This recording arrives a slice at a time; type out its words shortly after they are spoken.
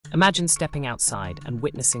Imagine stepping outside and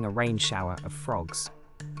witnessing a rain shower of frogs.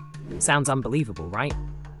 Sounds unbelievable, right?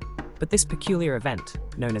 But this peculiar event,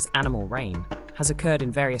 known as animal rain, has occurred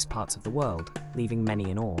in various parts of the world, leaving many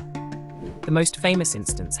in awe. The most famous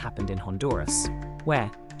instance happened in Honduras,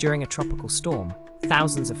 where, during a tropical storm,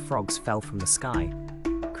 thousands of frogs fell from the sky,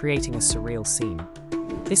 creating a surreal scene.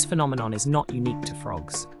 This phenomenon is not unique to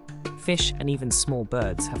frogs. Fish and even small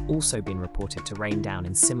birds have also been reported to rain down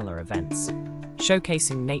in similar events,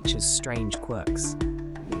 showcasing nature's strange quirks.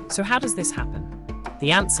 So how does this happen?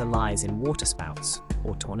 The answer lies in waterspouts,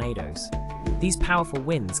 or tornadoes. These powerful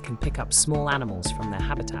winds can pick up small animals from their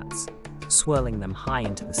habitats, swirling them high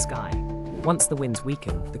into the sky. Once the winds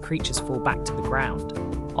weaken, the creatures fall back to the ground,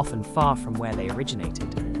 often far from where they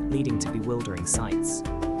originated, leading to bewildering sights.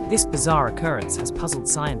 This bizarre occurrence has puzzled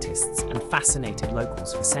scientists and fascinated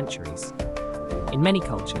locals for centuries. In many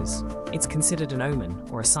cultures, it's considered an omen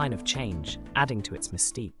or a sign of change, adding to its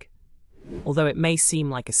mystique. Although it may seem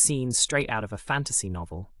like a scene straight out of a fantasy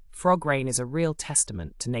novel, frog rain is a real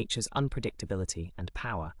testament to nature's unpredictability and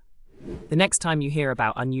power. The next time you hear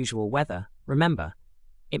about unusual weather, remember,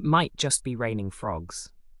 it might just be raining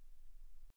frogs.